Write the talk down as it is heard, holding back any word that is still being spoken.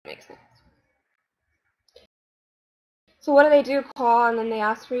So what do? Call and then they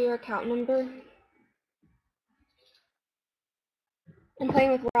ask for your account number? I'm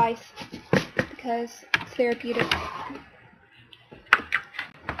playing with rice because it's therapeutic.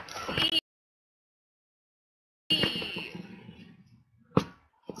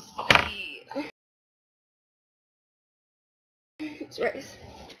 It's rice.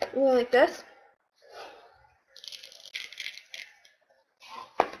 You want like this?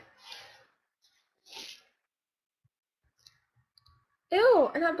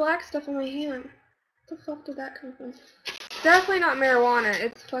 Ew, I got black stuff on my hand. What the fuck did that come from? Definitely not marijuana,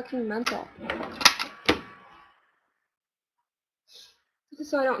 it's fucking menthol. This is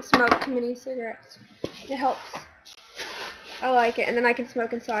so I don't smoke too many cigarettes. It helps. I like it, and then I can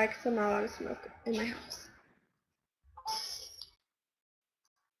smoke inside because I'm not allowed to smoke in my house.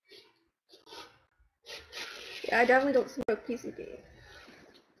 Yeah, I definitely don't smoke PCP.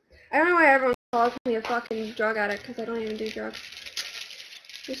 I don't know why everyone calls me a fucking drug addict because I don't even do drugs.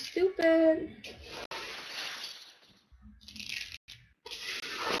 You're stupid.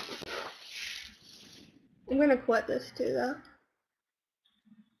 I'm gonna quit this too, though.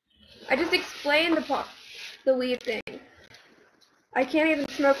 I just explained the weed thing. I can't even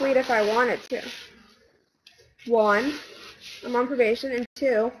smoke weed if I wanted to. 1, I'm on probation, and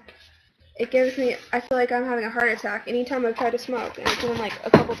 2, it gives me, I feel like I'm having a heart attack anytime I've tried to smoke, and it's been like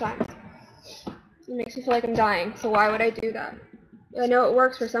a couple times. It makes me feel like I'm dying, so why would I do that? I know it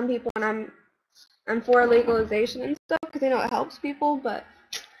works for some people, and I'm for legalization and stuff, because I know it helps people, but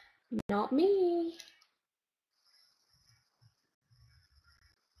not me.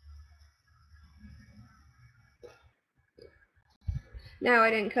 No,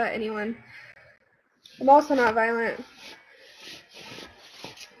 I didn't cut anyone. I'm also not violent.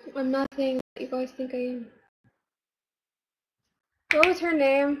 I'm nothing that you guys think I am. What was her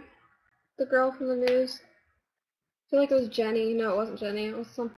name? The girl from the news? I feel like it was Jenny. No, it wasn't Jenny. It was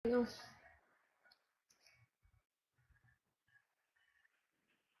something else.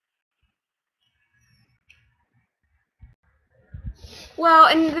 Well,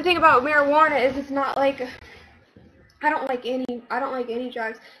 and the thing about marijuana is it's not like I don't like any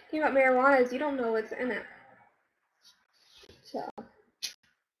drugs. The thing about marijuana is you don't know what's in it. So it's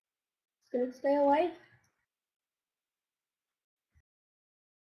gonna stay away.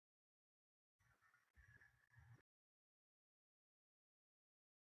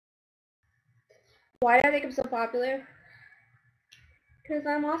 Why do I think I'm so popular? Because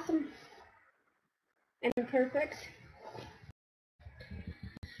I'm awesome. And I'm perfect.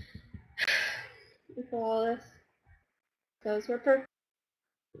 And flawless. Those were perfect.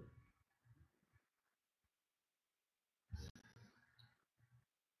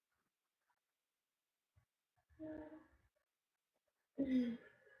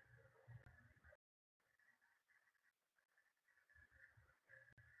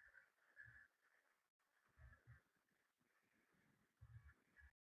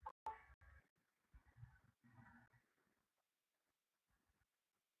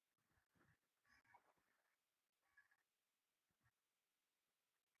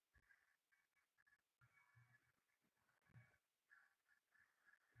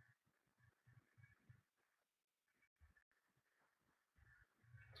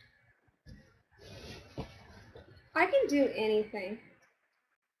 I can do anything.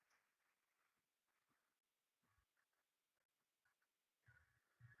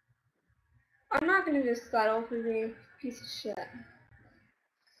 I'm not gonna just settle for being a piece of shit.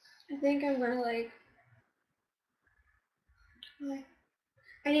 I think I'm gonna like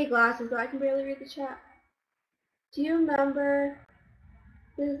I need glasses, but I can barely read the chat. Do you remember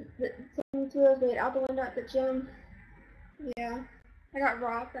someone threw a bait out the window at the gym? Yeah, I got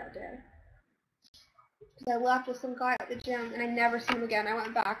robbed that day. Because I left with some guy at the gym and I never seen him again. I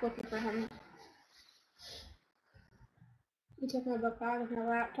went back looking for him. He took my book bag with my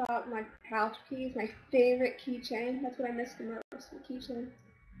laptop, my house keys, my favorite keychain. That's what I miss the most, the keychain.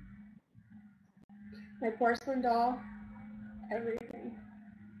 My porcelain doll, everything.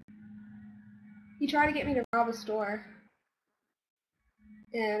 He tried to get me to rob a store.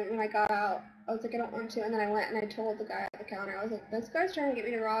 And when I got out, I was like, I don't want to. And then I went and I told the guy at the counter, I was like, this guy's trying to get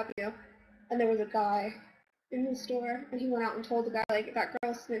me to rob you. And there was a guy in the store, and he went out and told the guy, like, that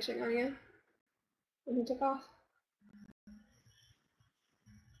girl's snitching on you. And he took off.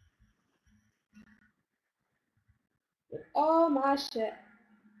 With all my shit.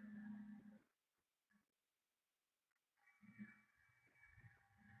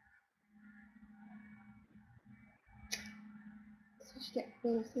 So I should get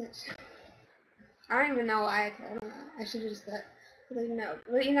being a snitch. I don't even know why I told him that. I should have just said, I didn't know.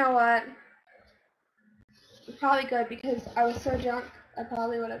 But you know what? probably good because I was so drunk, I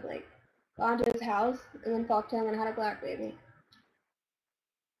probably would have like gone to his house and then fucked him and had a black baby.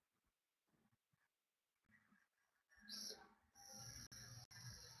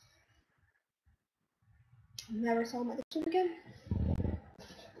 Never saw him at the gym again.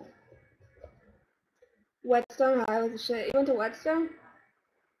 Whetstone High was the shit. You went to Whetstone?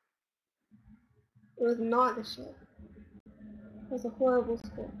 It was not the shit. It was a horrible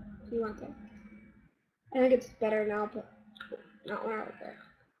school if you went there. I think it's better now, but not when I was there.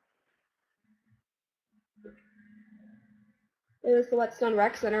 It was the Whetstone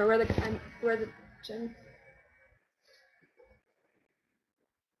Rec Center where the gym.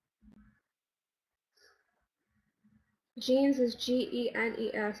 Genes is Genes.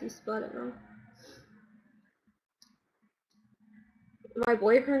 You spelled it wrong. My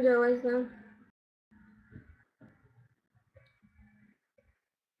boyfriend always though.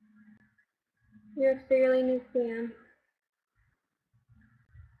 You're a fairly new fan.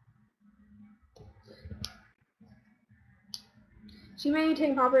 She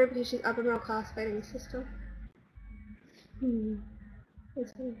maintained popular because she's upper middle class fighting the system.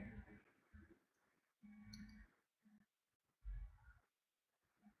 That's funny.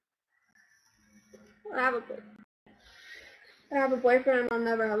 I have a boyfriend and I'll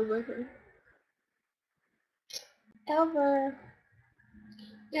never have a boyfriend. Ever.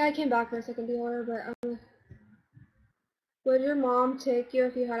 Yeah, I came back for a second dealer, but would your mom take you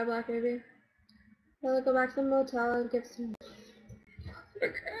if you had a black baby? I'll go back to the motel and get some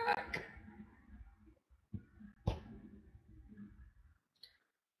crack.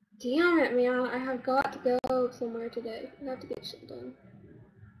 Damn it, man. I have got to go somewhere today. I have to get shit done.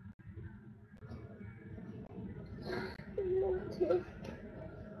 I don't want to.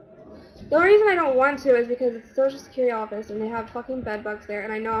 The only reason I don't want to is because it's a social security office and they have fucking bed bugs there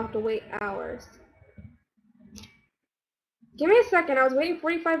and I know I have to wait hours. Give me a second. I was waiting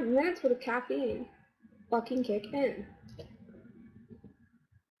 45 minutes for the caffeine fucking kick in.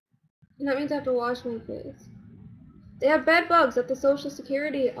 And that means I have to wash my face. They have bed bugs at the social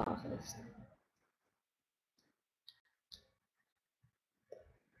security office.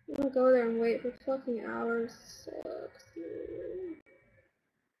 I'm gonna go there and wait for fucking hours. Sucks.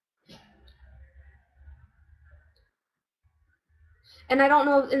 And I don't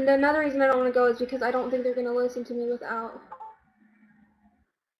know, and another reason I don't want to go is because I don't think they're gonna listen to me without.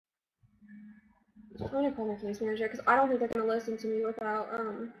 I'm gonna call my case manager because I don't think they're gonna listen to me without,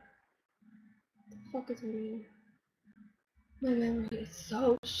 the fuck is her name? My memory is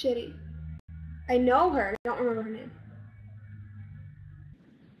so shitty. I know her, I don't remember her name.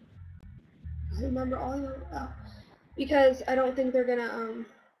 I remember all of them. Oh. Because I don't think they're gonna,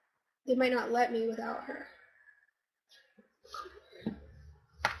 they might not let me without her.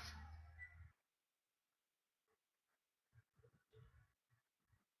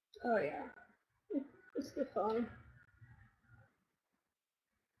 Oh yeah. It's the phone.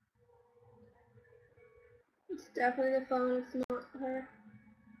 It's definitely the phone, it's not her.